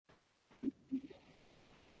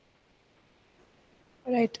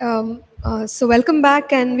Right. So welcome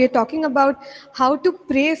back, and we're talking about how to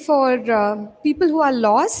pray for people who are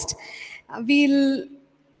lost. We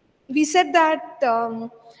said that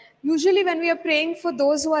usually when we are praying for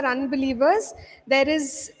those who are unbelievers, there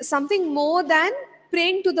is something more than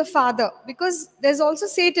praying to the Father, because there's also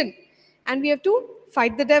Satan, and we have to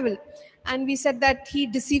fight the devil. And we said that he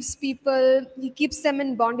deceives people, he keeps them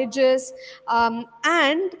in bondages,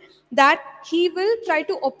 and that he will try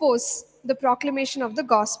to oppose the proclamation of the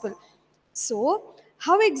gospel. So,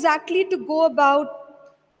 how exactly to go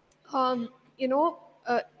about, um, you know,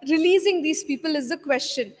 releasing these people is the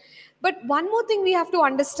question. But one more thing we have to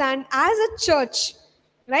understand as a church,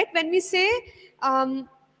 right? When we say,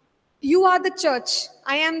 you are the church,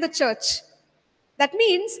 I am the church, that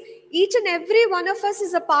means each and every one of us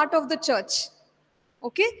is a part of the church.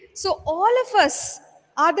 Okay? So all of us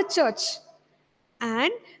are the church.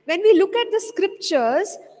 And when we look at the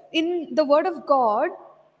scriptures in the Word of God,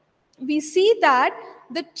 we see that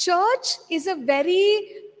the church is a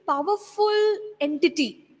very powerful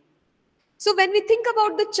entity. So when we think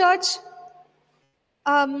about the church,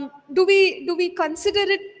 do we consider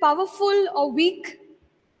it powerful or weak?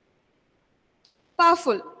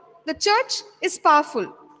 Powerful. The church is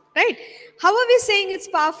powerful, right? How are we saying it's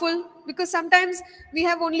powerful? Because sometimes we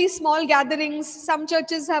have only small gatherings. Some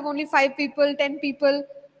churches have only 5 people, 10 people.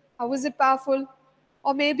 How is it powerful?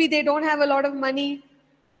 Or maybe they don't have a lot of money.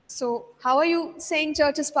 So how are you saying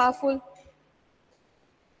church is powerful?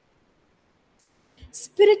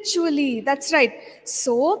 Spiritually, that's right.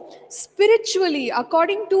 So, spiritually,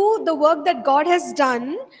 according to the work that God has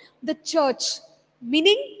done, the church,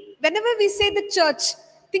 meaning, whenever we say the church,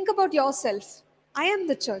 think about yourself. I am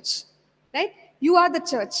the church, right? You are the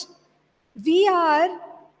church. We are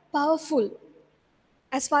powerful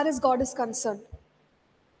as far as God is concerned.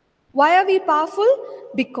 Why are we powerful?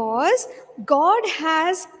 Because God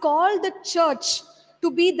has called the church to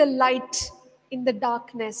be the light in the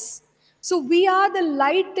darkness. So we are the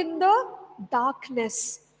light in the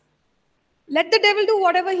darkness. Let the devil do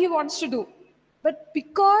whatever he wants to do. But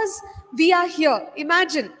because we are here,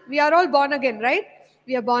 imagine, we are all born again, right?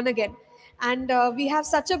 We are born again. And we have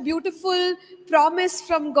such a beautiful promise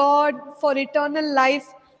from God for eternal life.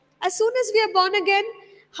 As soon as we are born again,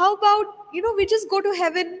 how about, we just go to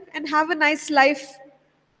heaven and have a nice life?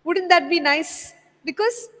 Wouldn't that be nice?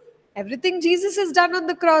 Because everything Jesus has done on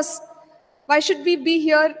the cross, why should we be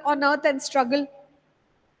here on earth and struggle?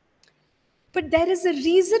 But there is a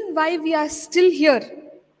reason why we are still here.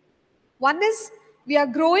 One is we are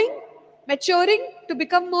growing, maturing to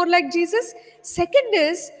become more like Jesus. Second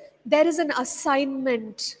is there is an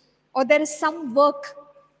assignment, or there is some work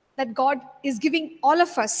that God is giving all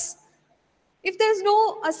of us. If there's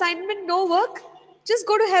no assignment, no work, just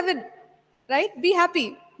go to heaven, right? Be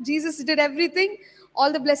happy. Jesus did everything.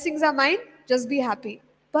 All the blessings are mine. Just be happy.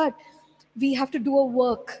 But we have to do a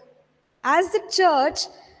work. As the church,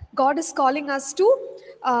 God is calling us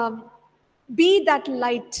to be that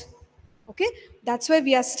light. Okay, that's why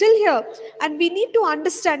we are still here. And we need to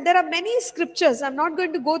understand there are many scriptures. I'm not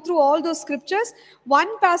going to go through all those scriptures.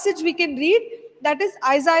 One passage we can read, that is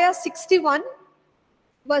Isaiah 61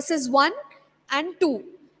 verses 1 and 2.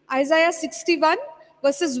 Isaiah 61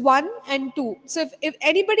 verses 1 and 2. So if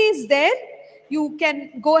anybody is there, you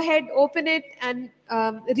can go ahead, open it, and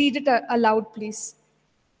read it aloud, please.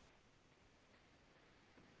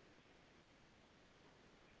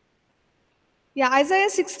 Yeah, Isaiah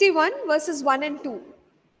 61 verses 1 and 2.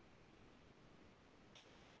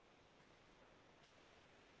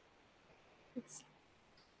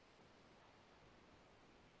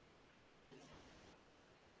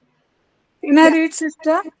 Can I read,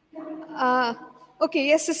 sister? Okay,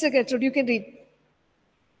 yes, Sister Gertrude, you can read.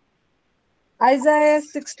 Isaiah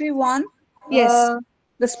 61. Yes.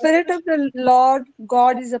 The Spirit of the Lord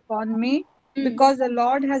God is upon me, because the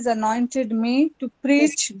Lord has anointed me to Yes.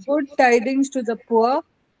 preach good tidings to the poor.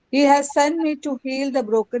 He has sent me to heal the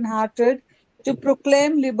brokenhearted, to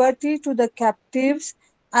proclaim liberty to the captives,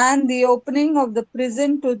 and the opening of the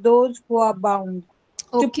prison to those who are bound,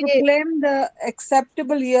 to Okay. proclaim the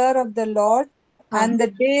acceptable year of the Lord and the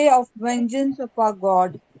day of vengeance of our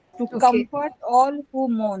God, to Okay. comfort all who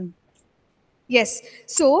mourn. Yes.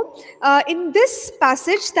 So, in this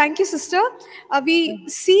passage, thank you, sister, we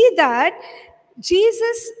see that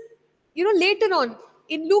Jesus, later on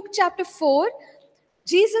in Luke chapter 4,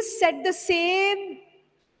 Jesus said the same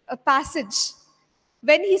passage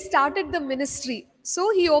when he started the ministry.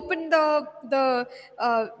 So he opened the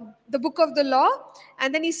book of the law,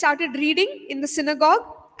 and then he started reading in the synagogue,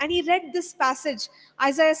 and he read this passage,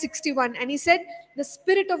 Isaiah 61, and he said, "The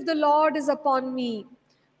Spirit of the Lord is upon me,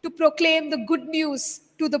 to proclaim the good news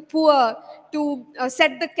to the poor, to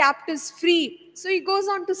set the captives free. So he goes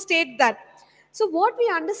on to state that. So what we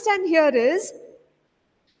understand here is,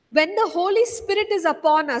 when the Holy Spirit is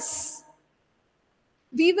upon us,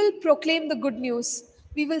 we will proclaim the good news.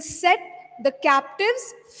 We will set the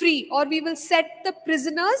captives free, or we will set the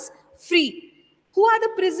prisoners free. Who are the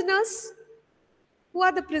prisoners? Who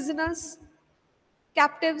are the prisoners?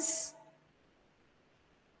 Captives?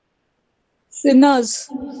 Sinners.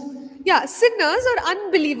 Yeah, sinners or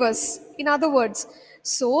unbelievers, in other words.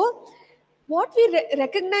 So, what we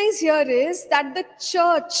recognize here is that the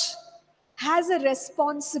church has a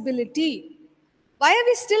responsibility. Why are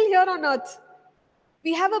we still here on earth?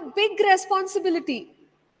 We have a big responsibility.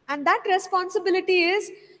 And that responsibility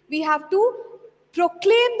is, we have to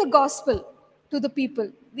proclaim the gospel to the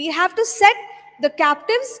people. We have to set the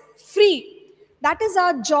captives free. That is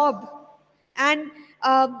our job. And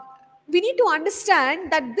we need to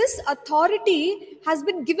understand that this authority has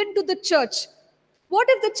been given to the church. What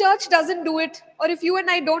if the church doesn't do it? Or if you and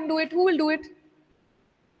I don't do it, who will do it?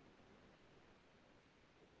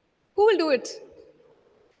 Who will do it?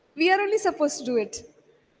 We are only supposed to do it,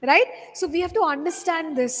 right? So we have to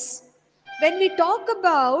understand this. When we talk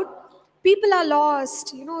about people are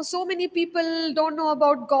lost, so many people don't know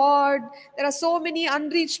about God, there are so many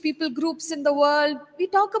unreached people groups in the world, we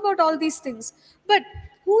talk about all these things, but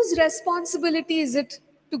whose responsibility is it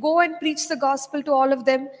to go and preach the gospel to all of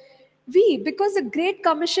them? We, because the great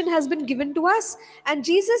commission has been given to us, and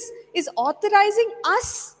Jesus is authorizing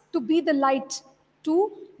us to be the light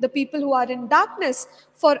to the people who are in darkness,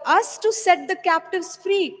 for us to set the captives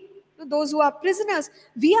free. Those who are prisoners,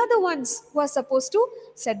 we are the ones who are supposed to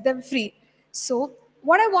set them free. So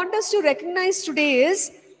what I want us to recognize today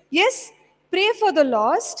is, yes, pray for the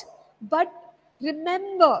lost, but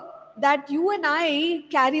remember that you and I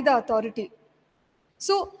carry the authority.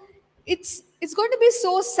 So it's going to be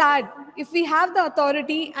so sad if we have the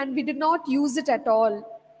authority and we did not use it at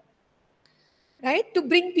all, right? To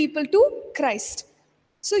bring people to Christ.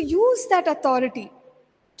 So use that authority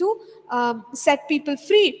to set people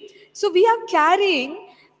free. So we are carrying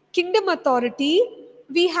kingdom authority.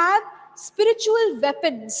 We have spiritual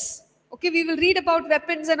weapons. Okay, we will read about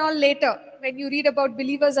weapons and all later when you read about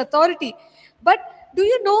believers' authority. But do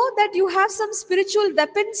you know that you have some spiritual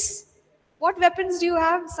weapons? What weapons do you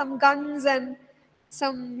have? Some guns and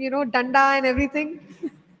some, danda and everything?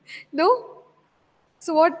 No?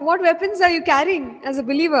 So what weapons are you carrying as a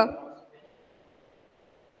believer?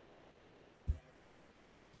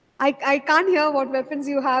 I can't hear what weapons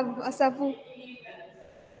you have, Asafu.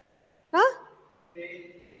 Huh?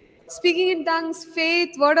 Speaking in tongues,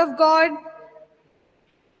 faith, word of God,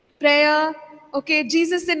 prayer, okay,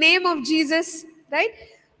 Jesus, the name of Jesus, right?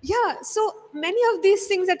 Yeah, so many of these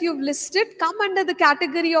things that you've listed come under the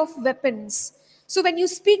category of weapons. So when you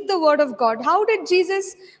speak the word of God, how did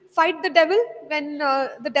Jesus fight the devil? When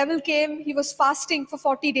the devil came, he was fasting for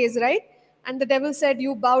 40 days, right? And the devil said,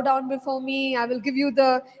 you bow down before me, I will give you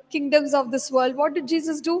the kingdoms of this world. What did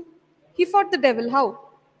Jesus do? He fought the devil. How?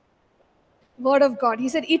 Word of God. He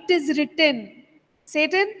said, it is written.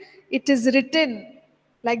 Satan, it is written,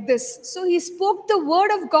 like this. So he spoke the word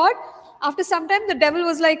of God. After some time, the devil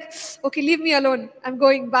was like, okay, leave me alone. I'm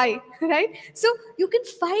going, bye. Right? So you can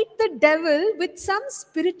fight the devil with some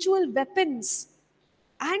spiritual weapons.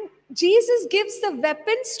 And Jesus gives the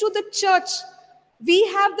weapons to the church. We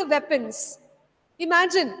have the weapons.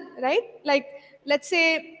 Imagine, right? Like, let's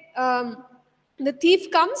say the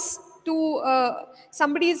thief comes to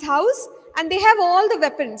somebody's house and they have all the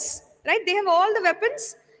weapons, right? They have all the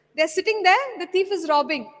weapons. They're sitting there, the thief is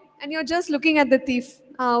robbing, and you're just looking at the thief.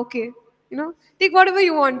 Ah, okay. Take whatever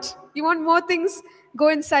you want. You want more things, go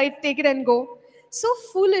inside, take it and go. So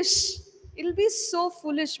foolish. It'll be so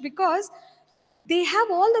foolish because they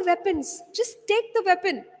have all the weapons. Just take the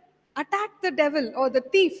weapon, attack the devil or the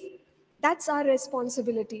thief. That's our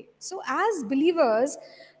responsibility. So, as believers,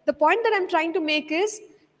 the point that I'm trying to make is,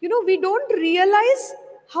 we don't realize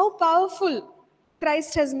how powerful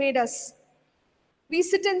Christ has made us. We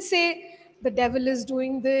sit and say, the devil is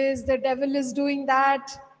doing this, the devil is doing that.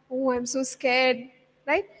 Oh, I'm so scared,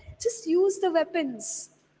 right? Just use the weapons.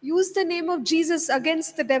 Use the name of Jesus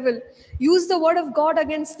against the devil. Use the word of God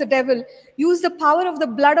against the devil. Use the power of the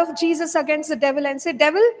blood of Jesus against the devil and say,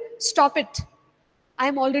 devil, stop it. I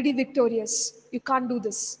am already victorious. You can't do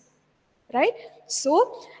this, right?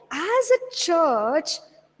 So, as a church,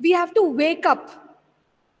 we have to wake up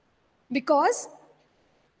because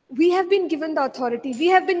we have been given the authority. We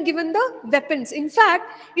have been given the weapons. In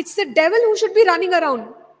fact, it's the devil who should be running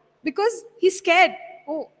around because he's scared.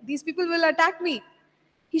 Oh, these people will attack me.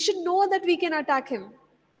 He should know that we can attack him.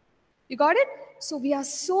 You got it? So we are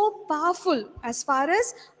so powerful as far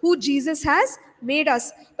as who Jesus has made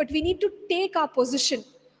us. But we need to take our position.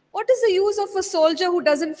 What is the use of a soldier who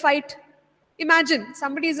doesn't fight? Imagine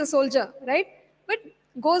somebody is a soldier, right? But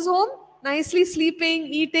goes home, nicely sleeping,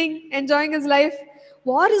 eating, enjoying his life.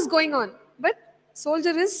 War is going on, but soldier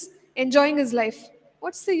is enjoying his life.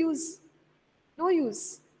 What's the use? No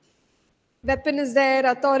use. Weapon is there,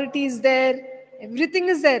 authority is there, everything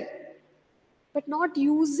is there, but not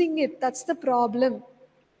using it. That's the problem.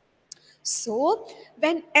 So,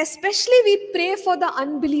 when especially we pray for the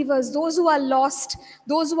unbelievers, those who are lost,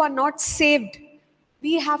 those who are not saved,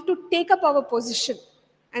 we have to take up our position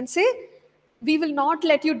and say, we will not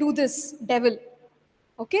let you do this, devil.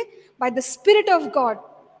 Okay? By the Spirit of God,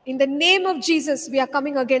 in the name of Jesus, we are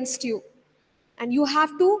coming against you. And you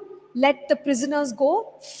have to let the prisoners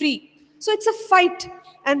go free. So it's a fight,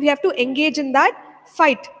 and we have to engage in that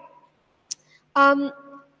fight. Um,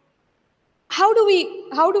 how do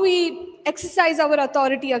we exercise our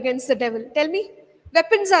authority against the devil? Tell me.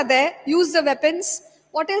 Weapons are there. Use the weapons.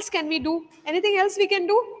 What else can we do? Anything else we can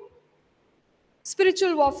do?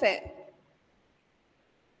 Spiritual warfare.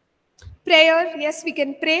 Prayer. Yes, we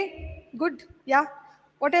can pray. Good. Yeah.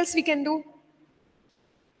 What else we can do?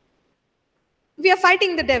 We are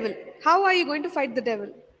fighting the devil. How are you going to fight the devil?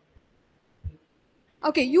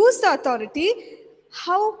 Okay, use the authority.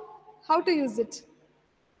 How? How to use it?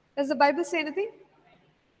 Does the Bible say anything?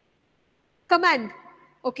 Command.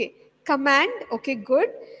 Okay. Command. Okay, good.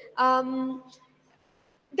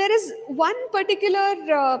 There is one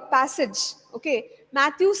particular passage, okay,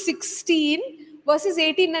 Matthew 16, verses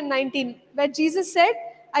 18 and 19, where Jesus said,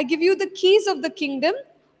 I give you the keys of the kingdom.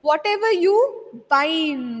 Whatever you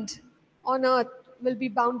bind on earth will be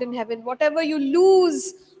bound in heaven. Whatever you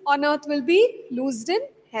loose on earth will be loosed in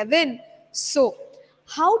heaven. So,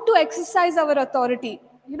 how to exercise our authority?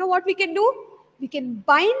 You know what we can do? We can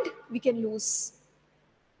bind, we can loose.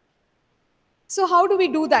 So, how do we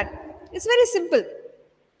do that? It's very simple.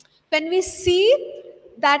 When we see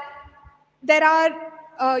that there are,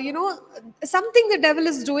 something the devil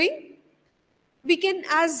is doing, we can,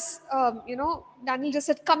 as Daniel just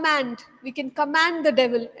said, command. We can command the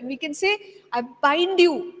devil and we can say, I bind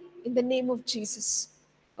you in the name of Jesus.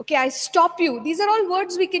 Okay, I stop you. These are all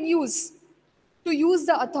words we can use to use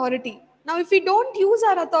the authority. Now, if we don't use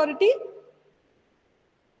our authority,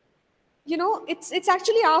 it's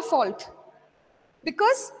actually our fault,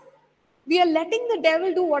 because we are letting the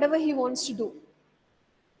devil do whatever he wants to do.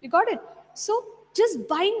 You got it? So just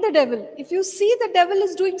bind the devil. If you see the devil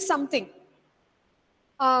is doing something,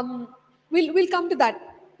 we'll come to that.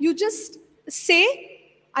 You just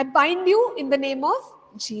say, I bind you in the name of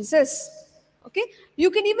Jesus. Okay?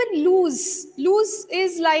 You can even lose. Lose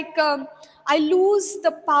is like, I lose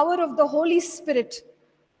the power of the Holy Spirit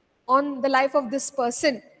on the life of this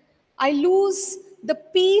person. I lose the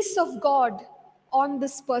peace of God on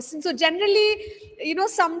this person. So generally,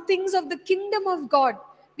 some things of the kingdom of God,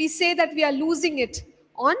 we say that we are losing it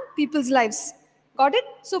on people's lives. Got it?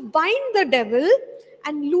 So bind the devil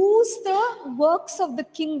and lose the works of the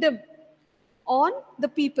kingdom on the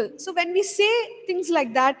people. So when we say things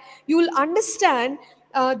like that, you will understand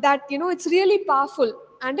that it's really powerful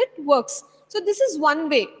and it works. So this is one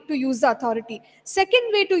way to use the authority. Second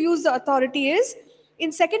way to use the authority is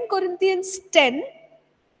in 2 Corinthians 10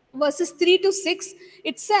 verses 3 to 6.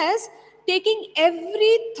 It says, taking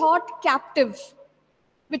every thought captive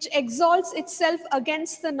which exalts itself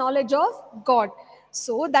against the knowledge of God.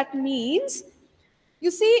 So that means,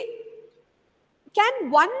 you see,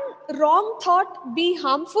 can one wrong thought be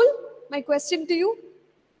harmful? My question to you.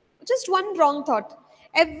 Just one wrong thought.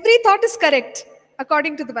 Every thought is correct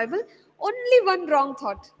according to the Bible. Only one wrong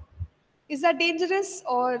thought. Is that dangerous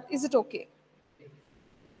or is it okay?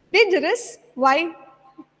 Dangerous? Why?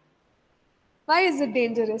 Why is it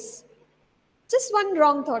dangerous? Just one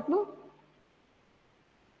wrong thought, no?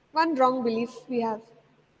 One wrong belief we have.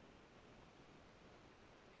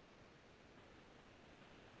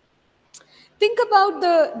 Think about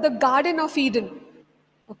the Garden of Eden.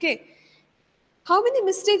 Okay. How many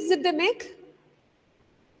mistakes did they make?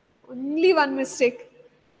 Only one mistake.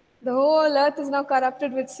 The whole earth is now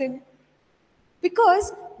corrupted with sin.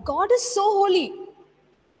 Because God is so holy.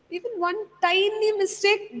 Even one tiny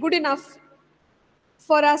mistake, good enough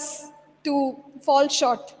for us to fall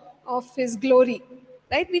short of His glory.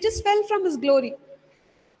 Right? We just fell from His glory.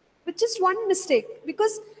 With just one mistake.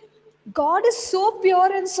 Because God is so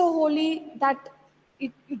pure and so holy that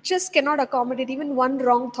it just cannot accommodate even one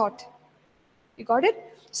wrong thought. You got it?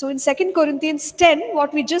 So in 2 Corinthians 10,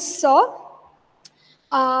 what we just saw,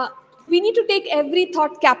 we need to take every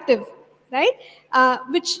thought captive right?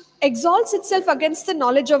 Which exalts itself against the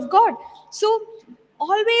knowledge of God. So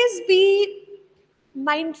always be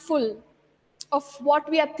mindful of what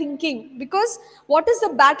we are thinking, because what is the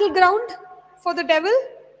battleground for the devil?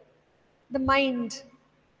 The mind.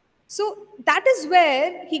 So that is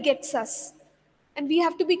where he gets us. And we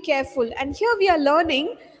have to be careful. And here we are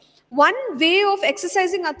learning one way of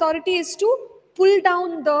exercising authority is to pull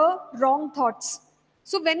down the wrong thoughts.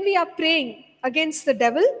 So when we are praying against the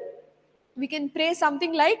devil, we can pray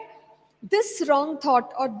something like, this wrong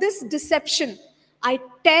thought or this deception, I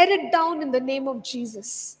tear it down in the name of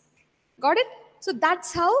Jesus. Got it? So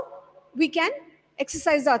that's how we can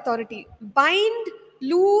exercise the authority. Bind,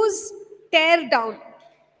 loose, tear down,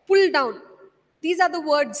 pull down. These are the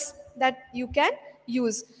words that you can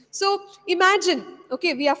use. So imagine,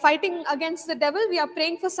 okay, we are fighting against the devil, we are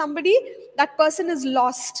praying for somebody, that person is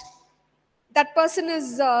lost. That person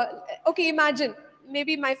is, okay, imagine,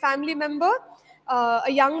 maybe my family member, a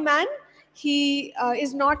young man, he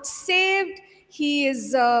is not saved, he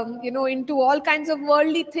is, into all kinds of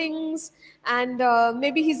worldly things, and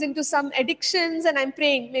maybe he's into some addictions, and I'm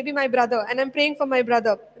praying, maybe my brother, and I'm praying for my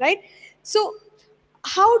brother, right? So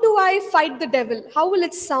how do I fight the devil? How will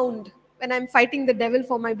it sound when I'm fighting the devil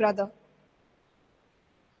for my brother?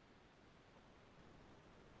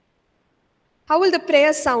 How will the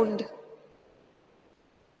prayer sound?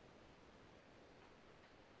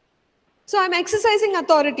 So I'm exercising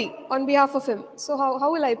authority on behalf of him. So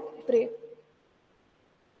how will I pray?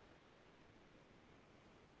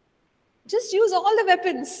 Just use all the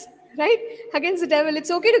weapons, right? Against the devil. It's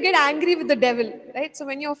okay to get angry with the devil, right? So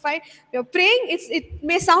when you're praying, it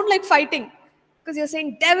may sound like fighting. Because you're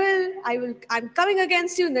saying, devil, I'm coming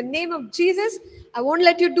against you in the name of Jesus. I won't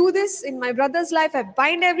let you do this in my brother's life. I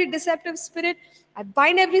bind every deceptive spirit. I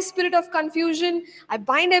bind every spirit of confusion. I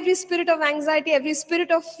bind every spirit of anxiety, every spirit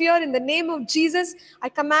of fear in the name of Jesus. I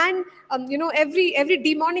command, every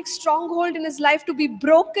demonic stronghold in his life to be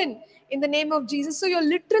broken in the name of Jesus. So you're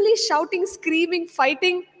literally shouting, screaming,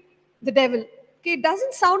 fighting the devil. Okay, it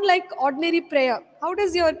doesn't sound like ordinary prayer. How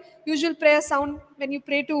does your usual prayer sound when you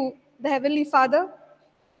pray to the Heavenly Father?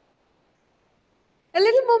 A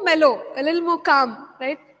little more mellow, a little more calm,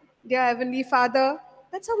 right? Dear Heavenly Father,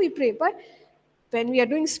 that's how we pray. But when we are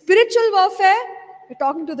doing spiritual warfare, we're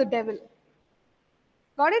talking to the devil.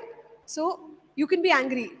 Got it? So you can be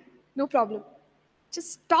angry, no problem.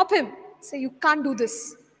 Just stop him. Say, you can't do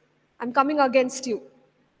this. I'm coming against you.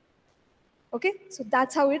 Okay? So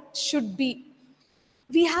that's how it should be.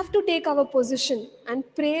 We have to take our position and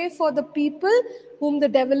pray for the people whom the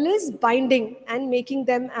devil is binding and making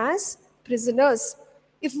them as prisoners.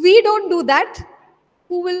 If we don't do that,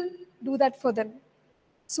 who will do that for them?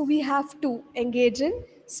 So we have to engage in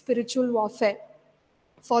spiritual warfare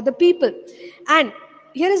for the people. And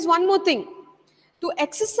here is one more thing. To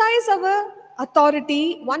exercise our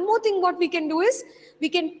authority, one more thing what we can do is, we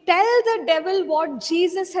can tell the devil what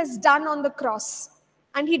Jesus has done on the cross,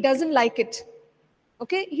 and he doesn't like it.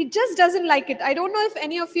 Okay, he just doesn't like it. I don't know if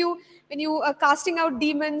any of you, when you are casting out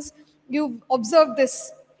demons, you've observed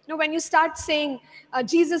this. When you start saying,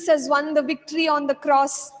 Jesus has won the victory on the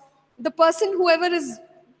cross, the person, whoever is,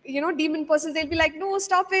 demon person, they'll be like, no,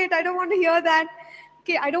 stop it, I don't want to hear that.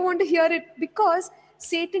 Okay, I don't want to hear it, because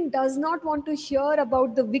Satan does not want to hear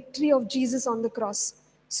about the victory of Jesus on the cross.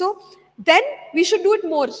 So then we should do it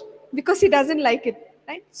more, because he doesn't like it,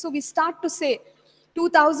 right? So we start to say,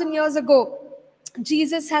 2000 years ago,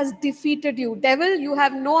 Jesus has defeated you. Devil, you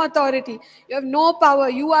have no authority. You have no power.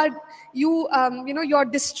 You're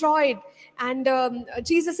destroyed. And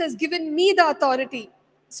Jesus has given me the authority.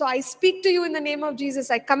 So I speak to you in the name of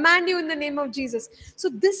Jesus. I command you in the name of Jesus. So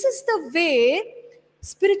this is the way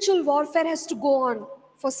spiritual warfare has to go on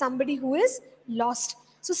for somebody who is lost.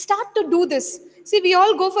 So start to do this. See, we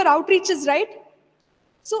all go for outreaches, right?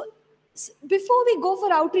 So before we go for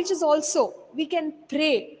outreaches also, we can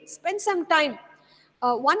pray, spend some time.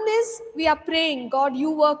 One is, we are praying, God, you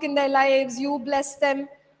work in their lives, you bless them.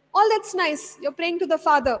 All that's nice. You're praying to the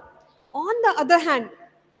Father. On the other hand,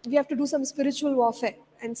 we have to do some spiritual warfare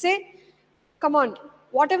and say, come on,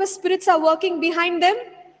 whatever spirits are working behind them,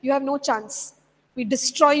 you have no chance. We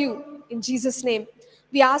destroy you in Jesus' name.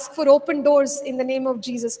 We ask for open doors in the name of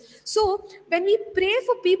Jesus. So when we pray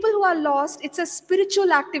for people who are lost, it's a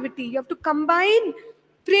spiritual activity. You have to combine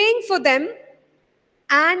praying for them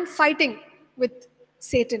and fighting with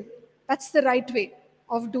Satan. That's the right way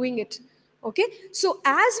of doing it. Okay? So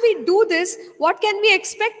as we do this, what can we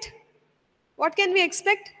expect? What can we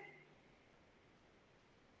expect?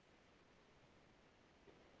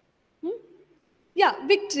 Yeah,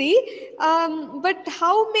 victory. But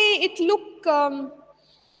how may it look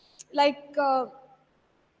Like,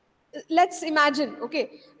 let's imagine,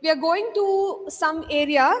 okay, we are going to some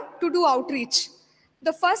area to do outreach.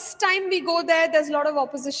 The first time we go there, there's a lot of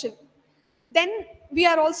opposition. Then we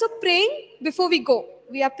are also praying before we go.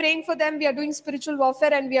 We are praying for them, we are doing spiritual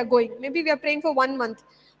warfare, and we are going. Maybe we are praying for 1 month.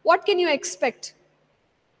 What can you expect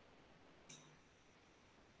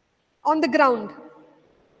on the ground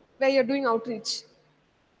where you're doing outreach?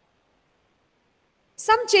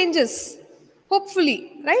 Some changes,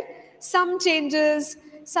 hopefully, right? Some changes,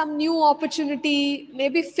 some new opportunity,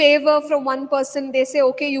 maybe favor from one person. They say,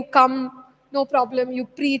 okay, you come, no problem, you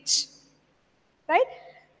preach, right?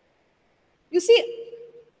 You see,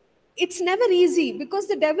 it's never easy because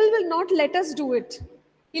the devil will not let us do it.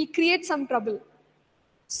 He'll create some trouble.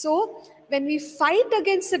 So, when we fight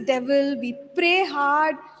against the devil, we pray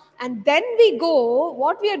hard, and then we go,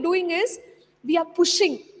 what we are doing is we are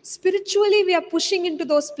pushing. Spiritually, we are pushing into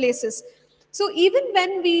those places. So, even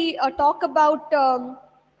when we talk about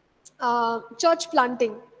church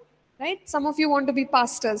planting, right? Some of you want to be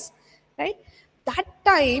pastors, right? That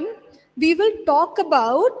time, we will talk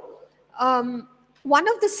about one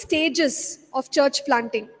of the stages of church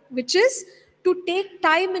planting, which is to take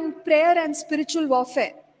time in prayer and spiritual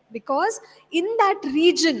warfare. Because in that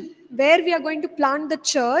region where we are going to plant the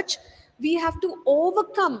church, we have to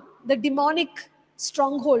overcome the demonic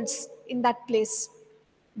strongholds in that place.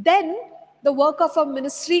 Then the work of our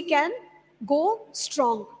ministry can go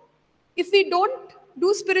strong. If we don't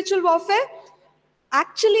do spiritual warfare,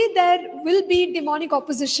 actually there will be demonic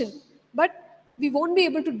opposition, but we won't be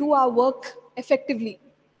able to do our work effectively.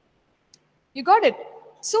 You got it?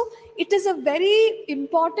 So it is a very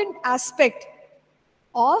important aspect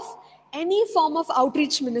of any form of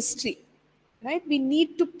outreach ministry, right? We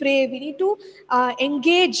need to pray, we need to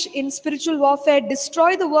engage in spiritual warfare,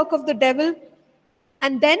 destroy the work of the devil,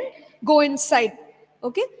 and then go inside.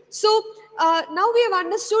 Okay, so now we have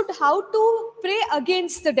understood how to pray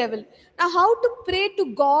against the devil. Now, how to pray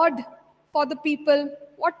to God for the people?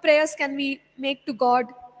 What prayers can we make to God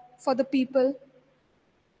for the people?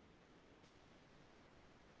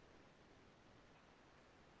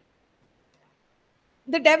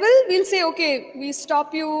 The devil will say, okay, we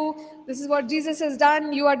stop you, this is what Jesus has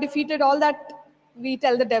done, you are defeated, all that we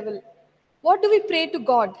tell the devil. What do we pray to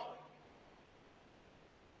God?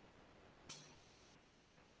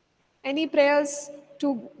 Any prayers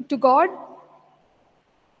to God?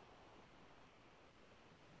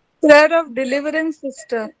 Prayer of deliverance,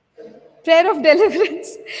 sister. Prayer of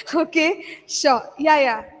deliverance. Okay, sure.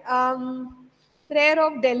 Yeah. Prayer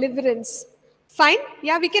of deliverance. Fine.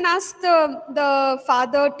 Yeah, we can ask the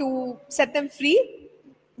Father to set them free.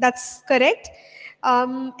 That's correct.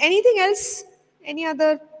 Anything else? Any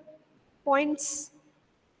other points?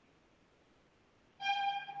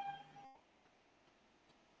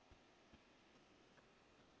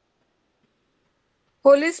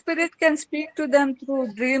 Holy Spirit can speak to them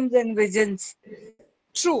through dreams and visions.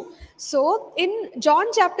 True. So in John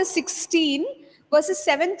chapter 16, verses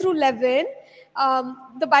 7 through 11,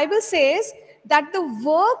 the Bible says that the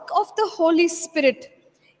work of the Holy Spirit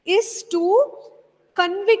is to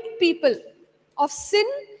convict people of sin,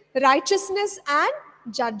 righteousness, and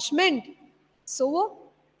judgment. So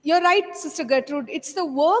you're right, Sister Gertrude. It's the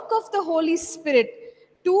work of the Holy Spirit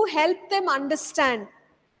to help them understand.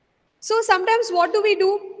 So sometimes what do we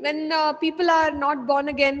do when people are not born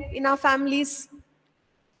again in our families?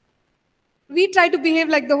 We try to behave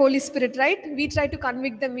like the Holy Spirit, right? We try to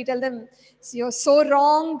convict them. We tell them, you're so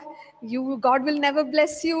wrong. God will never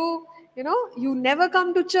bless you. You never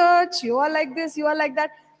come to church. You are like this, you are like that.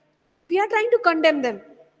 We are trying to condemn them.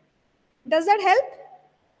 Does that help?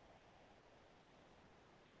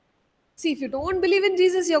 See, if you don't believe in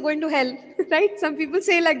Jesus, you're going to hell, right? Some people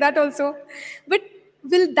say like that also. But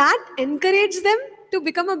will that encourage them to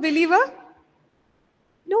become a believer?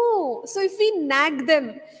 No. So if we nag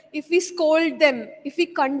them, if we scold them, if we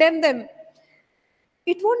condemn them,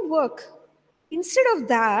 it won't work. Instead of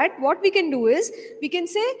that, what we can do is we can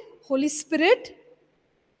say, Holy Spirit,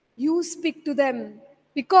 you speak to them.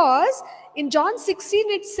 Because in John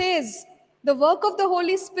 16 it says, the work of the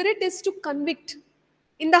Holy Spirit is to convict.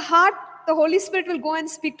 In the heart, the Holy Spirit will go and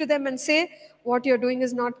speak to them and say, what you're doing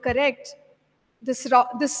is not correct. This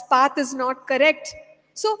path is not correct.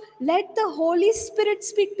 So let the Holy Spirit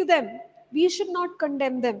speak to them. We should not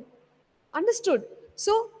condemn them. Understood?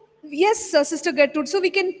 So, yes, Sister Gertrude, so we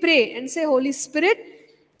can pray and say, Holy Spirit,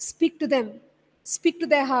 speak to them, speak to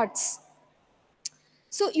their hearts.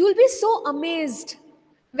 So, you will be so amazed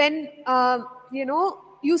when,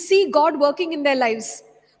 you see God working in their lives.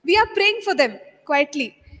 We are praying for them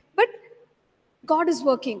quietly, but God is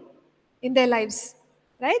working in their lives,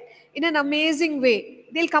 right? In an amazing way.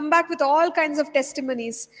 They'll come back with all kinds of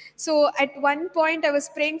testimonies. So at one point, I was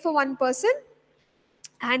praying for one person,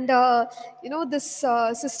 and this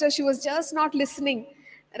sister, she was just not listening,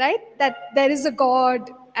 right? That there is a God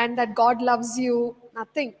and that God loves you.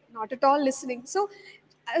 Nothing, not at all listening. So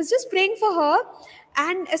I was just praying for her,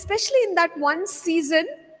 and especially in that one season,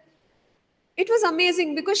 it was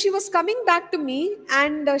amazing because she was coming back to me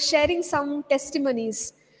and sharing some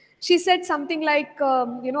testimonies. She said something like,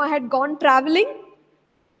 I had gone traveling,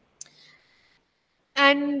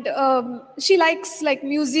 and she likes like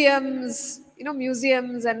museums,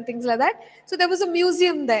 museums and things like that. So there was a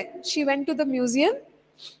museum there. She went to the museum,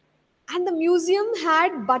 and the museum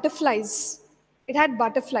had butterflies. It had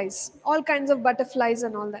butterflies, all kinds of butterflies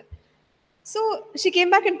and all that. So she came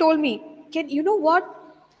back and told me, "Can you know what?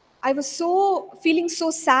 I was so feeling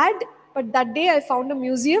so sad, but that day I found a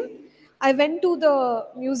museum. I went to the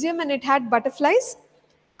museum and it had butterflies,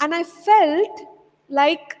 and I felt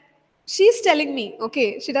like she's telling me,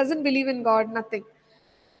 okay, she doesn't believe in God, nothing.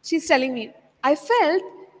 She's telling me, I felt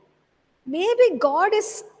maybe God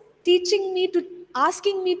is teaching me to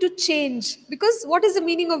asking me to change, because what is the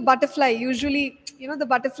meaning of butterfly? Usually, the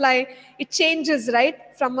butterfly, it changes, right,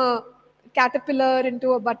 from a caterpillar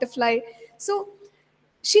into a butterfly. So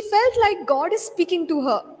she felt like God is speaking to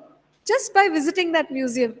her just by visiting that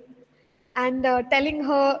museum and telling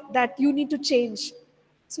her that you need to change.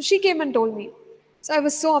 So she came and told me. So I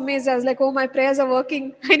was so amazed. I was like, oh, my prayers are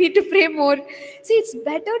working. I need to pray more. See, it's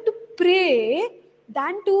better to pray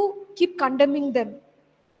than to keep condemning them.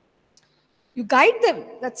 You guide them,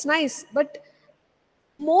 that's nice. But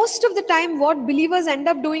most of the time, what believers end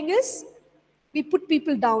up doing is we put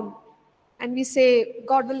people down and we say,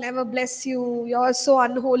 God will never bless you, you're so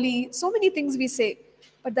unholy. So many things we say,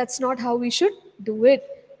 but that's not how we should do it.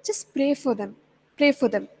 Just pray for them. Pray for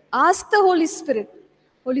them. Ask the Holy Spirit,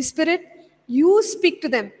 Holy Spirit, you speak to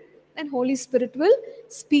them, and Holy Spirit will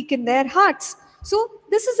speak in their hearts. So,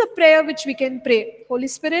 this is a prayer which we can pray. Holy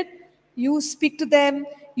Spirit, you speak to them,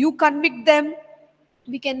 you convict them.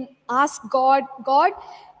 We can ask God, God,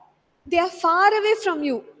 they are far away from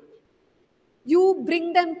you. You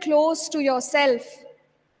bring them close to yourself.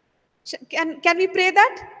 Can we pray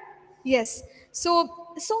that? Yes. So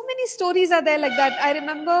many stories are there like that. I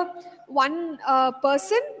remember one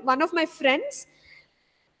person, one of my friends,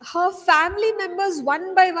 her family members,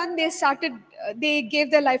 one by one, they gave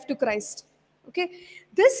their life to Christ. Okay.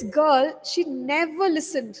 This girl, she never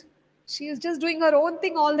listened. She is just doing her own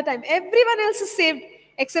thing all the time. Everyone else is saved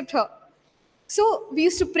except her. So we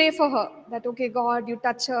used to pray for her that, okay, God, you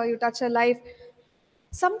touch her life.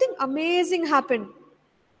 Something amazing happened.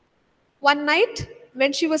 One night,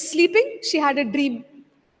 when she was sleeping, she had a dream.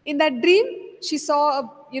 In that dream, she saw,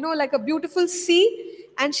 like a beautiful sea,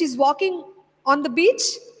 and she's walking on the beach,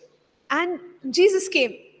 and Jesus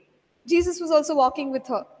came. Jesus was also walking with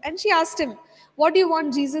her, and she asked him, "What do you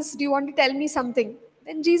want, Jesus? Do you want to tell me something?"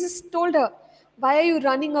 Then Jesus told her, "Why are you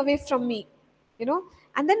running away from me?" you know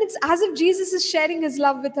and then it's as if Jesus is sharing his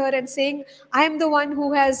love with her and saying, I am the one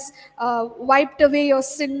who has wiped away your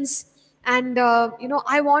sins, and I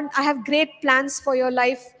have great plans for your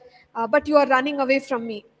life, but you are running away from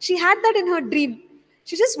me. She had that in her dream.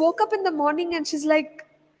 She just woke up in the morning and she's like,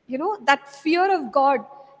 that fear of God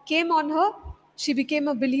came on her. She became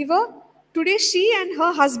a believer. Today she and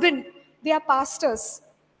her husband, they are pastors,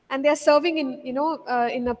 and they are serving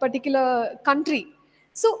in a particular country.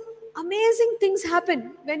 So amazing things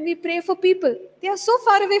happen when we pray for people. They are so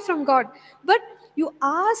far away from God, but you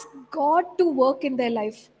ask God to work in their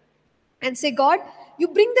life and say, God, you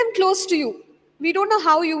bring them close to you. We don't know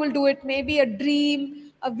how you will do it. Maybe a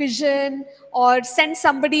dream, a vision, or send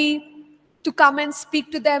somebody to come and speak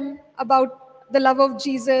to them about the love of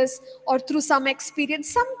Jesus, or through some experience,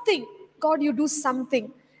 something. God, you do something.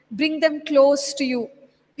 Bring them close to you.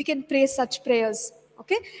 We can pray such prayers.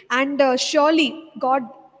 Okay? And surely God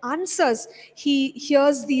answers. He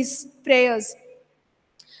hears these prayers.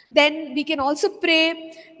 Then we can also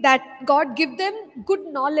pray that God give them good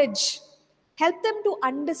knowledge, help them to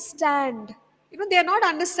understand. They are not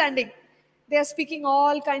understanding. They are speaking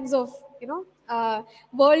all kinds of,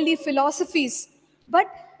 worldly philosophies. But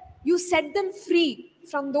you set them free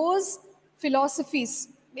from those philosophies.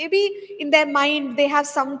 Maybe in their mind they have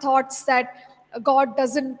some thoughts that God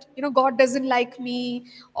doesn't like me,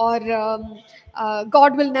 or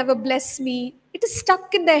God will never bless me. It is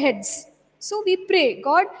stuck in their heads. So we pray,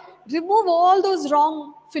 God, remove all those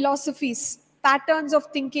wrong philosophies, patterns of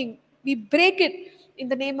thinking. We break it in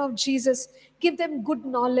the name of Jesus. Give them good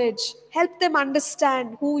knowledge. Help them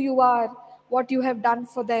understand who you are, what you have done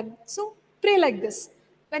for them. So pray like this.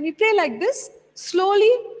 When we pray like this,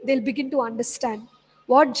 slowly they'll begin to understand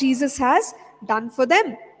what Jesus has done for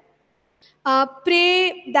them.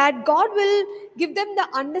 Pray that God will give them the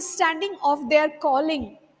understanding of their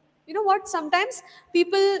calling. You know what? Sometimes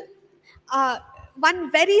people,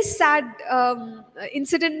 one very sad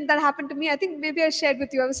incident that happened to me, I think maybe I shared with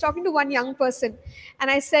you. I was talking to one young person and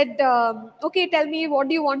I said, okay, tell me, what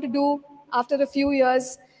do you want to do after a few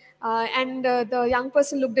years? And the young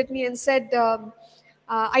person looked at me and said,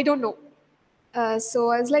 I don't know. So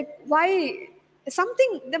I was like, why?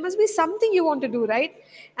 Something, there must be something you want to do, right?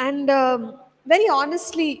 And very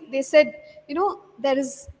honestly, they said,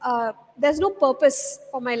 there's no purpose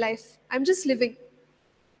for my life. I'm just living.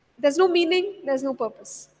 There's no meaning, there's no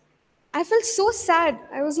purpose. I felt so sad.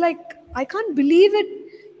 I was like, I can't believe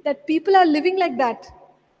it that people are living like that.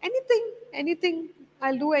 Anything,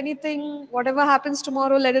 I'll do anything. Whatever happens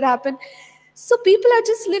tomorrow, let it happen. So people are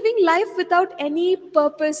just living life without any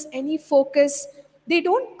purpose, any focus. They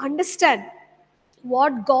don't understand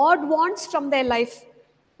what God wants from their life,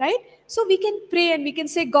 right? So we can pray and we can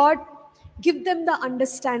say, God, give them the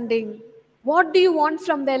understanding. What do you want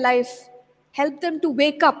from their life? Help them to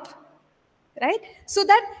wake up, right? So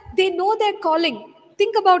that they know their calling.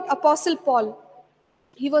 Think about Apostle Paul.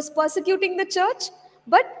 He was persecuting the church,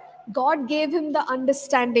 but God gave him the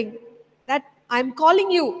understanding that I'm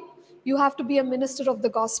calling you. You have to be a minister of the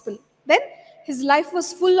gospel. Then his life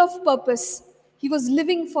was full of purpose. He was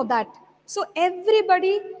living for that. So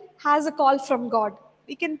everybody has a call from God.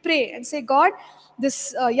 We can pray and say, God,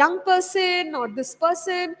 this young person or this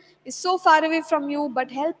person is so far away from you,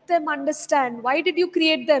 but help them understand, why did you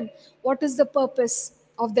create them? What is the purpose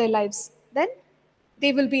of their lives? Then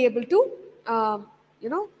they will be able to,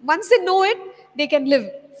 once they know it, they can live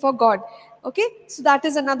for God. Okay, so that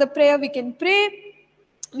is another prayer we can pray.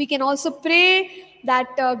 We can also pray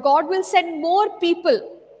that God will send more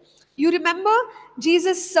people. You remember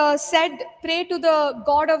Jesus said, pray to the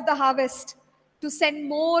God of the harvest to send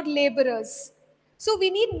more laborers. So we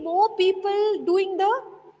need more people doing the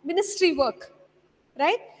ministry work,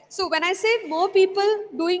 right? So when I say more people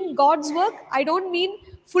doing God's work, I don't mean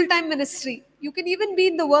full-time ministry. You can even be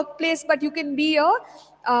in the workplace, but you can be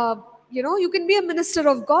you can be a minister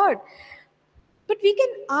of God. But we can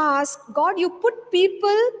ask God, you put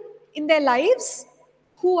people in their lives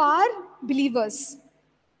who are believers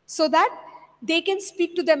so that they can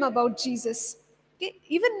speak to them about Jesus. Okay?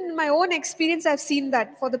 Even in my own experience, I've seen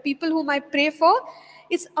that for the people whom I pray for,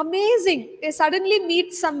 it's amazing. They suddenly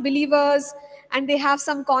meet some believers and they have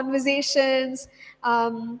some conversations.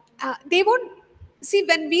 They won't see,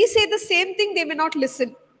 when we say the same thing, they may not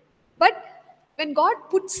listen. But when God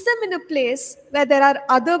puts them in a place where there are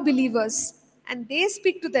other believers and they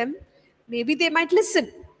speak to them, maybe they might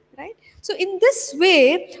listen, right? So, in this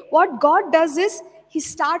way, what God does is He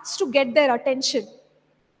starts to get their attention.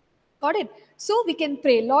 Got it? So, we can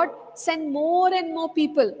pray, Lord, send more and more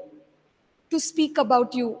people to speak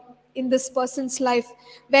about you in this person's life,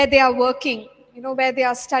 where they are working, where they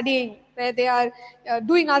are studying, where they are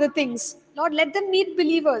doing other things. Lord, let them meet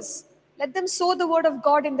believers. Let them sow the word of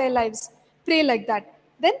God in their lives. Pray like that.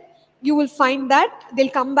 Then you will find that they'll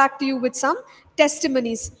come back to you with some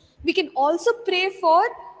testimonies. We can also pray for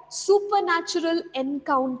supernatural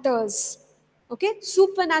encounters. Okay?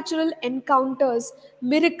 Supernatural encounters,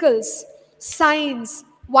 miracles, signs,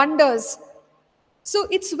 wonders. So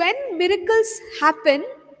it's when miracles happen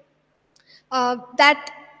that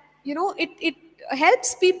it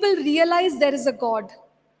helps people realize there is a God.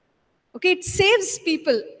 Okay, it saves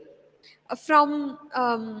people from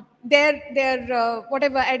their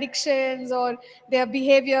whatever addictions or their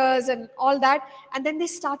behaviors and all that, and then they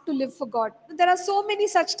start to live for God. There are so many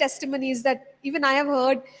such testimonies that even I have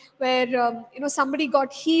heard, where somebody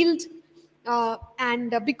got healed,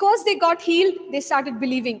 and because they got healed, they started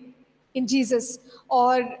believing in Jesus,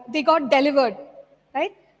 or they got delivered,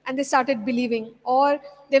 right? And they started believing, or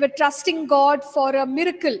they were trusting God for a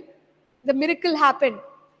miracle. The miracle happened,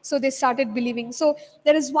 so they started believing. So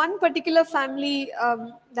there is one particular family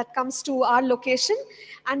that comes to our location,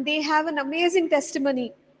 and they have an amazing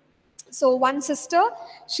testimony. So one sister,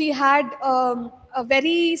 she had a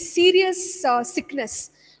very serious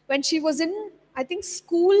sickness when she was in, I think,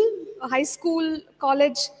 school, high school,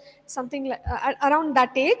 college, something like around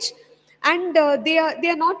that age. And they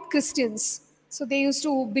are not Christians, so they used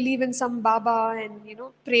to believe in some Baba and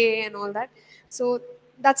pray and all that. So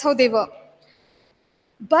that's how they were.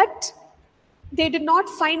 But they did not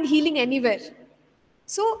find healing anywhere.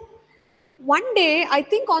 So one day, I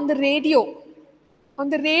think on the radio,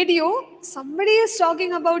 somebody is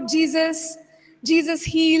talking about Jesus. Jesus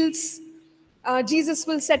heals. Jesus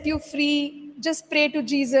will set you free. Just pray to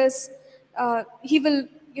Jesus. he will,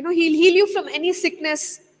 he'll heal you from any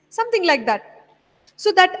sickness, something like that.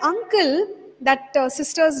 So that uncle, that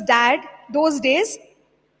sister's dad, those days,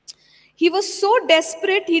 he was so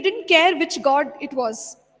desperate, he didn't care which God it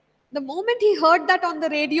was. The moment he heard that on the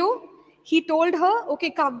radio, he told her,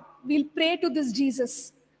 okay, come, we'll pray to this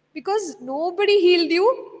Jesus. Because nobody healed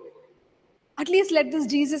you, at least let this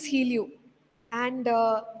Jesus heal you. And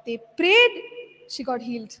they prayed, she got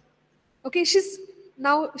healed. Okay, she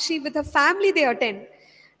with her family, they attend.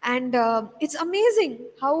 And it's amazing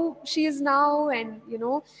how she is now, and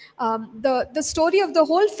the story of the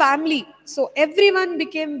whole family. So everyone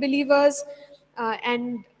became believers,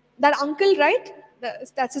 and that uncle, right,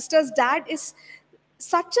 that sister's dad, is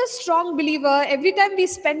such a strong believer. Every time we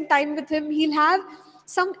spend time with him, he'll have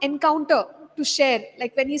some encounter to share,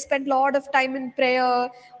 like when he spent a lot of time in prayer,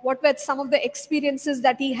 what were some of the experiences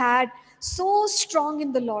that he had. So strong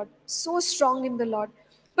in the Lord, so strong in the Lord.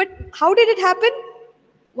 But how did it happen?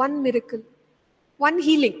 One miracle, one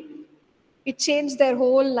healing, it changed their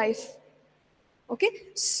whole life. Okay,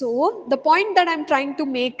 so the point that I'm trying to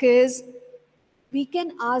make is, we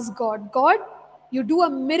can ask God, God, you do a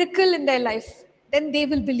miracle in their life, then they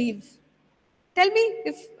will believe. Tell me,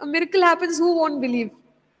 if a miracle happens, who won't believe?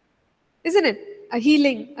 Isn't it? A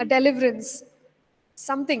healing, a deliverance,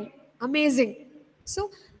 something amazing.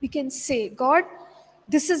 So we can say, God,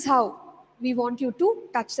 this is how we want you to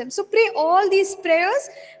touch them. So pray all these prayers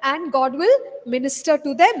and God will minister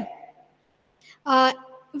to them.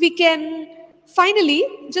 We can finally,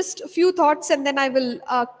 just a few thoughts and then I will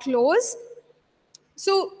close.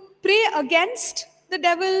 So pray against the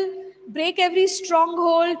devil, break every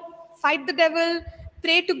stronghold, fight the devil,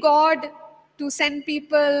 pray to God to send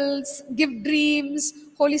people, give dreams,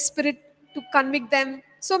 Holy Spirit to convict them,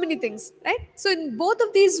 so many things, right? So in both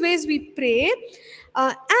of these ways we pray,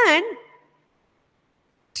 and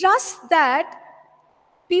trust that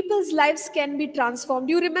people's lives can be transformed.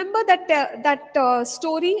 You remember that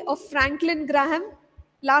story of Franklin Graham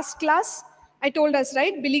last class? I told us,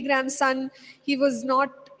 right? Billy Graham's son, he was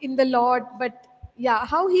not in the Lord, but yeah,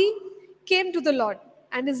 how he came to the Lord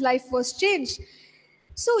and his life was changed.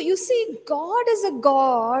 So you see, God is a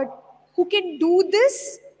God who can do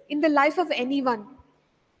this in the life of anyone.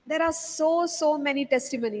 There are so many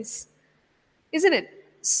testimonies, isn't it?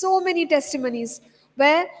 So many testimonies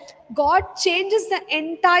where God changes the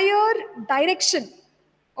entire direction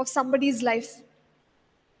of somebody's life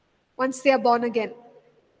once they are born again.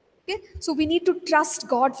 Okay? So we need to trust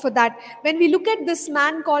God for that. When we look at this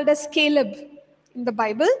man called as Caleb in the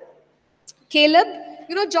Bible, Caleb,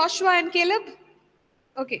 Joshua and Caleb?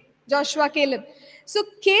 Okay, Joshua, Caleb. So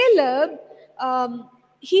Caleb,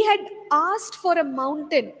 he had asked for a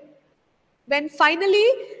mountain. When finally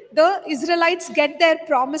the Israelites get their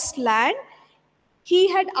promised land,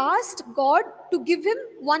 he had asked God to give him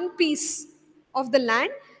one piece of the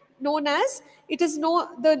land, known as,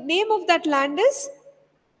 the name of that land is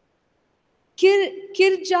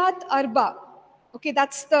Kirjat Arba. Okay,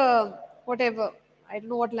 that's the, whatever, I don't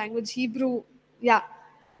know what language, Hebrew, yeah,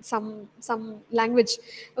 some language.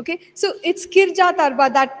 Okay, so it's Kirjat Arba,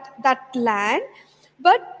 that land.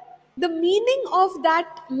 But the meaning of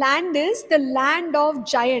that land is the land of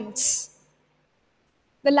giants.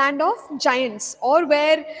 The land of giants, or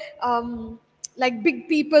where like big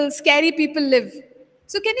people, scary people live.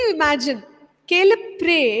 So can you imagine? Caleb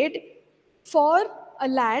prayed for a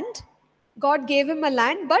land. God gave him a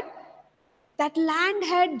land, but that land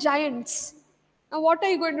had giants. Now what are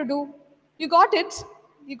you going to do? You got it.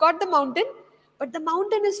 You got the mountain, but the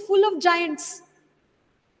mountain is full of giants.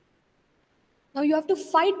 Now you have to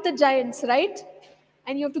fight the giants, right?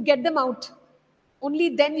 And you have to get them out. Only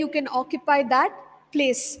then you can occupy that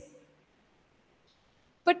place.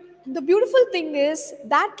 But the beautiful thing is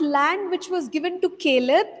that land which was given to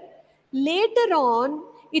Caleb, later on,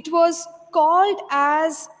 it was called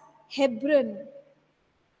as Hebron.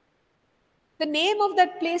 The name of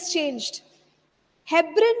that place changed.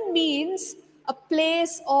 Hebron means a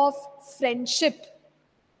place of friendship.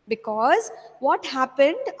 Because what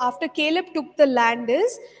happened after Caleb took the land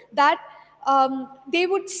is that they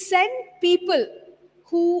would send people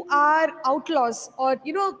who are outlaws, or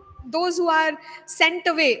those who are sent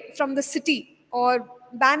away from the city or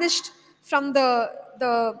banished from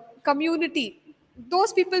the community.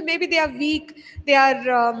 Those people, maybe they are weak, they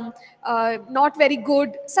are not very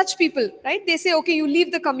good, such people, right? They say, okay, you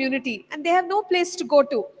leave the community, and they have no place to go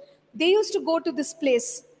to. They used to go to this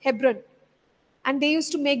place, Hebron, and they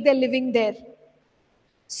used to make their living there.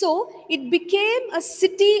 So it became a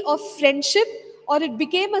city of friendship, or it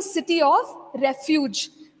became a city of refuge.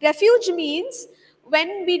 Refuge means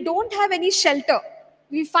when we don't have any shelter,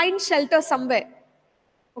 we find shelter somewhere.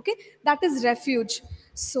 Okay, that is refuge.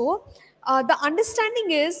 So the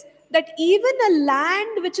understanding is that even a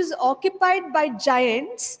land which is occupied by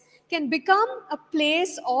giants can become a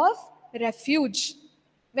place of refuge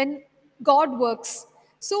when God works.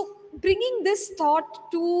 So bringing this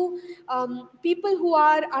thought to people who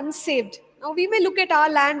are unsaved. Now we may look at our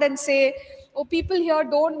land and say, oh, people here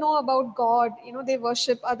don't know about God, they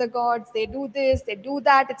worship other gods, they do this, they do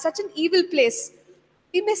that, it's such an evil place.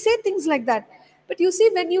 We may say things like that. But you see,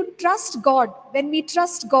 when you trust God, when we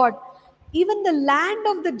trust God, even the land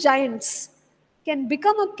of the giants can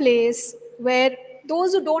become a place where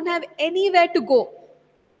those who don't have anywhere to go,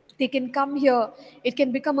 they can come here. It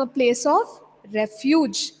can become a place of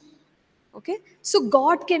refuge. Okay? So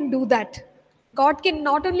God can do that. God can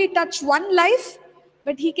not only touch one life,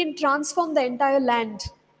 but He can transform the entire land.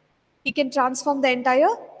 He can transform the entire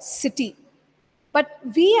city. But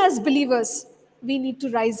we as believers, we need to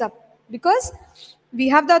rise up because we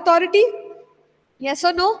have the authority. Yes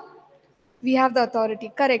or no? We have the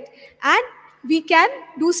authority, correct. And we can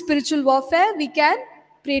do spiritual warfare, we can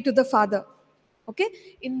pray to the Father. Okay?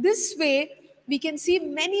 In this way, we can see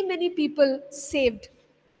many, many people saved.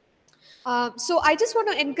 So I just want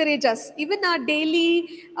to encourage us, even our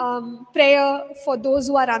daily prayer for those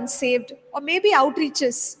who are unsaved, or maybe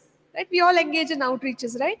outreaches, right? We all engage in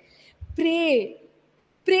outreaches, right? Pray.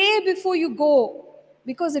 Pray before you go,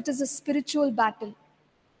 because it is a spiritual battle.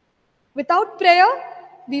 Without prayer,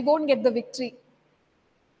 we won't get the victory.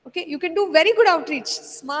 Okay, you can do very good outreach,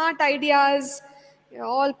 smart ideas,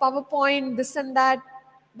 all PowerPoint, this and that,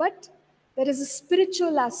 but there is a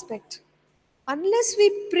spiritual aspect. Unless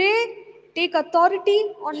we pray, take authority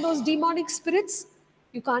on those demonic spirits,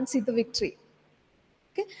 you can't see the victory.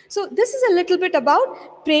 Okay, so this is a little bit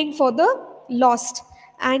about praying for the lost.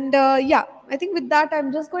 And yeah, I think with that,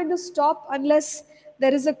 I'm just going to stop unless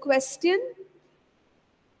there is a question.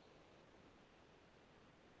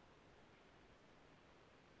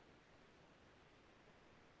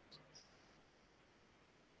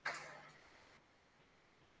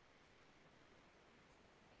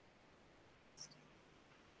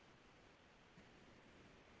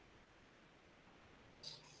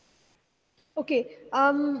 Okay,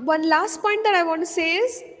 one last point that I want to say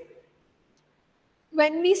is,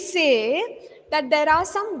 when we say that there are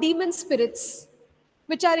some demon spirits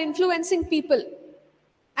which are influencing people,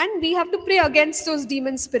 and we have to pray against those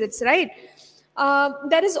demon spirits, right?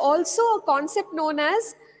 There is also a concept known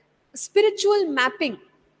as spiritual mapping.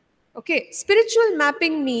 Okay, spiritual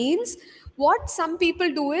mapping means what some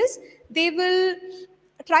people do is they will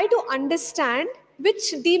try to understand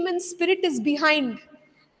which demon spirit is behind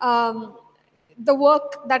um, the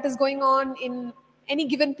work that is going on in any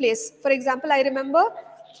given place. For example, I remember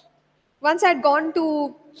once I had gone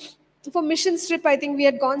to for mission trip. I think we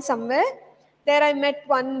had gone somewhere. There I met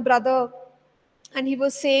one brother, and he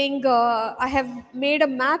was saying, I have made a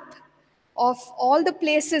map of all the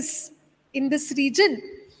places in this region,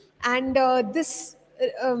 and this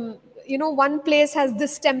one place has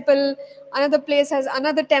this temple, another place has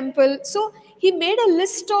another temple. So he made a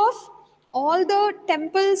list of all the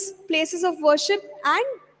temples, places of worship, and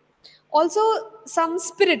also some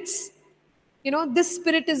spirits. This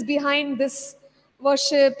spirit is behind this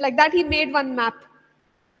worship, like that. He made one map.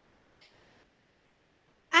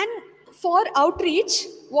 And for outreach,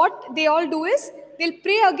 what they all do is they'll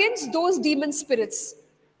pray against those demon spirits,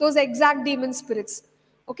 those exact demon spirits.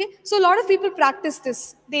 Okay, so a lot of people practice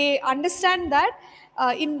this. They understand that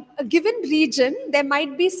in a given region there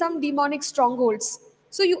might be some demonic strongholds.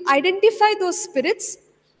 So you identify those spirits,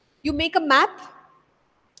 you make a map,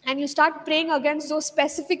 and you start praying against those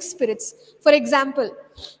specific spirits. For example,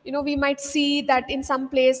 we might see that in some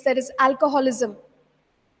place there is alcoholism.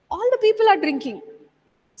 All the people are drinking.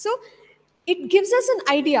 So it gives us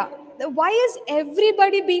an idea. Why is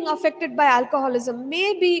everybody being affected by alcoholism?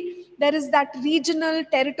 Maybe there is that regional,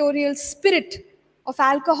 territorial spirit of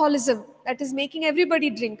alcoholism that is making everybody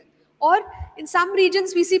drink. Or in some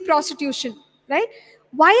regions, we see prostitution, right?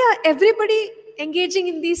 Why are everybody engaging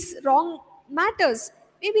in these wrong matters?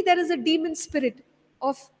 Maybe there is a demon spirit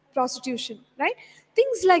of prostitution, right?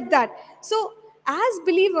 Things like that. So, as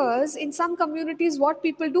believers in some communities, what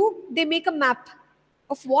people do, they make a map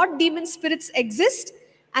of what demon spirits exist,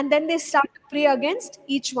 and then they start to pray against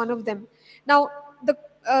each one of them. Now, the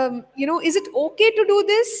is it okay to do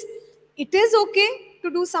this? It is okay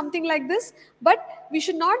to do something like this, but we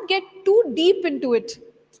should not get too deep into it.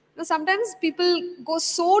 Sometimes people go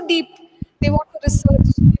so deep, they want to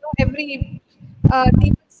research, every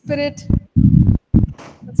demon spirit.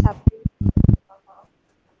 What's happening?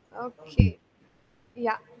 Okay.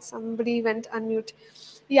 Yeah, somebody went unmute.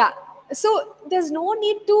 Yeah, so there's no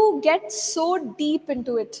need to get so deep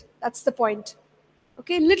into it. That's the point.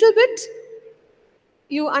 Okay, little bit,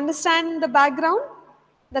 you understand the background,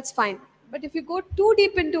 that's fine. But if you go too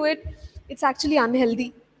deep into it, it's actually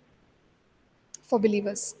unhealthy for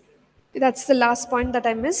believers. That's the last point that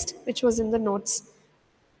I missed, which was in the notes.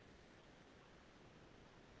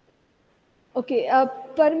 Okay,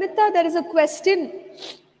 Parmita, there is a question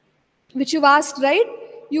which you've asked, right?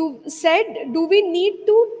 You said, do we need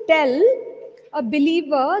to tell a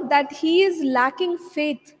believer that he is lacking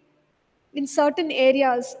faith in certain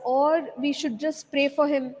areas, or we should just pray for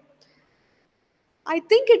him? I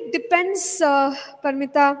think it depends,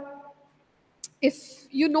 Parmita. If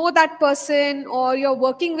you know that person or you're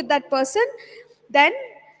working with that person, then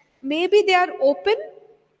maybe they are open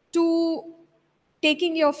to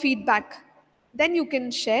taking your feedback. Then you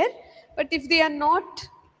can share. But if they are not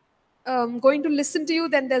going to listen to you,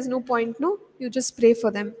 then there's no point, no? You just pray for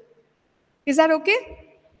them. Is that okay?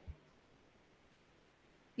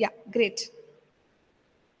 Yeah, great.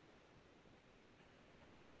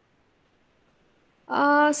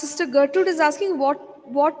 Sister Gertrude is asking,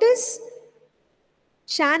 what is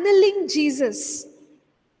channeling Jesus?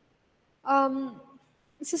 Um,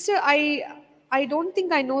 Sister, I don't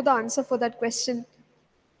think I know the answer for that question.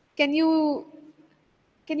 Can you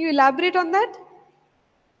can you elaborate on that?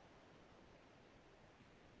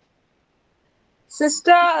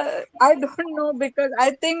 Sister, I don't know because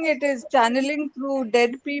I think it is channeling through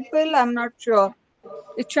dead people. I'm not sure.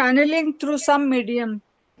 It's channeling through some medium.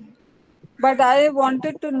 But I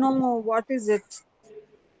wanted to know what is it?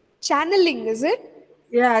 Channeling, is it?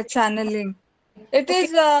 Yeah, channeling. It Okay.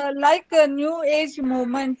 is like a new age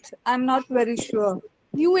movement. I'm not very sure.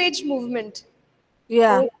 New age movement.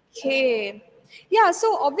 Yeah. Okay. Yeah,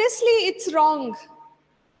 so obviously it's wrong.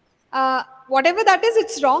 Whatever that is,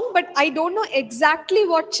 it's wrong, but I don't know exactly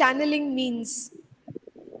what channeling means.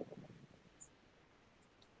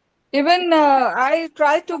 Even I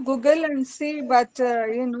tried to Google and see, but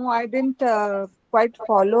I didn't quite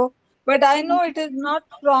follow. But I know it is not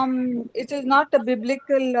from. It is not a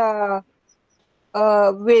biblical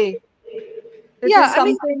way. It Yeah, is I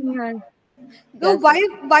mean, something. no, Yes.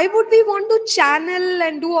 why would we want to channel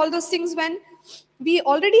and do all those things when we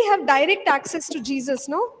already have direct access to Jesus,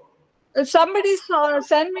 no? Somebody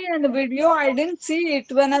sent me a video. I didn't see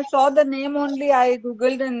it. When I saw the name only, I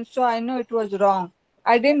googled and so I know it was wrong.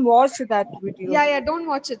 I didn't watch that video. Yeah, yeah, don't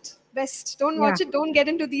watch it. Best. Don't Yeah. watch it. Don't get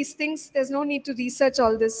into these things. There's no need to research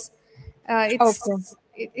all this.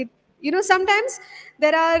 Okay. Sometimes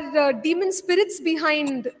there are demon spirits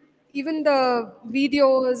behind even the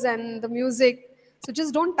videos and the music. So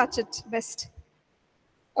just don't touch it. Best.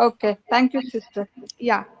 Okay. Thank you, sister.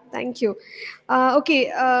 Yeah, thank you.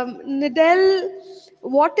 Okay, Nidel,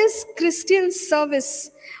 what is Christian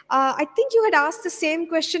service? I think you had asked the same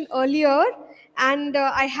question earlier, and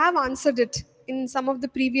I have answered it in some of the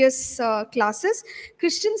previous classes.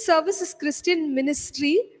 Christian service is Christian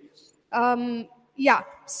ministry. Yeah,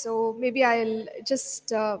 so maybe I'll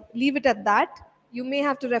just leave it at that. You may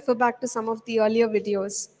have to refer back to some of the earlier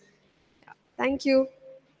videos. Thank you.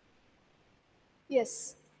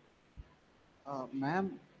 Yes.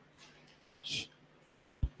 Ma'am,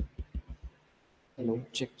 hello,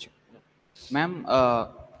 check. Ma'am,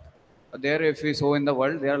 there if we saw in the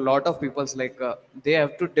world, there are a lot of peoples like they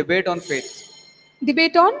have to debate on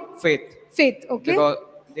Debate on faith, faith, okay? because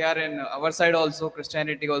they are in our side also,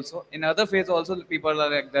 Christianity also. In other faiths also, the people are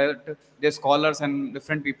like that. They're scholars and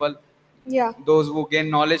different people, Yeah. those who gain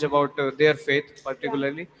knowledge about their faith Yeah.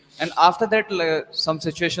 particularly. And after that, some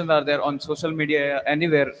situations are there on social media,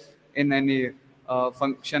 anywhere in any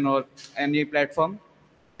function or any platform.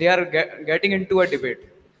 They are getting into a debate.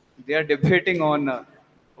 They are debating on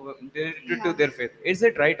related to Yeah. their faith. Is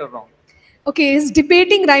it right or wrong? Okay, is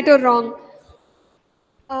debating right or wrong?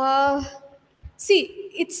 Uh, See,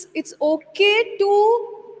 it's okay to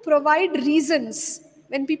provide reasons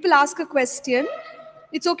when people ask a question.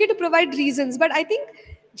 It's okay to provide reasons, but I think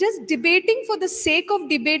just debating for the sake of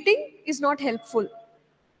debating is not helpful.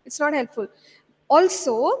 It's not helpful.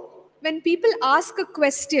 Also, when people ask a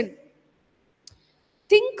question,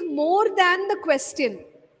 think more than the question.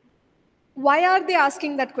 Why are they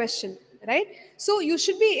asking that question, right? So you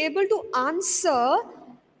should be able to answer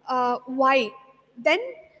why. Then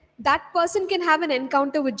that person can have an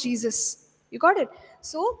encounter with Jesus. You got it?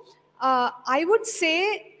 So I would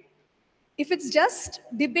say, if it's just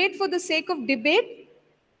debate for the sake of debate,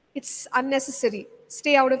 it's unnecessary.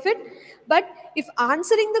 Stay out of it. But if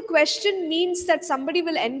answering the question means that somebody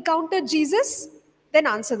will encounter Jesus, then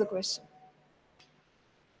answer the question.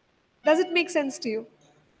 Does it make sense to you?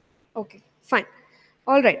 Okay, fine.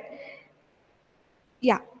 All right.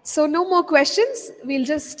 Yeah. So no more questions. We'll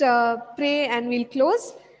just pray and we'll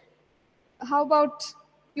close. How about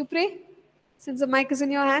you pray? Since the mic is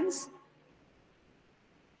in your hands.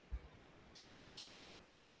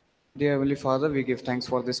 Dear Heavenly Father, we give thanks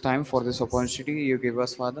for this time, for this opportunity you give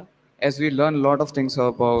us, Father. As we learn a lot of things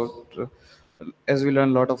as we learn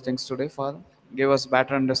a lot of things today, Father, give us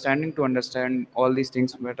better understanding to understand all these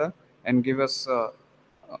things better, and give us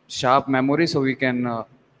sharp memory so we can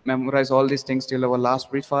memorize all these things till our last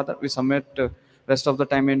breath, Father. We submit rest of the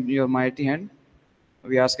time in your mighty hand.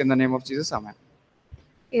 We ask in the name of Jesus, Amen.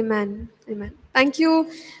 Amen. Amen. Thank you.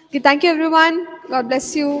 Okay, thank you, everyone. God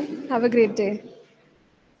bless you. Have a great day.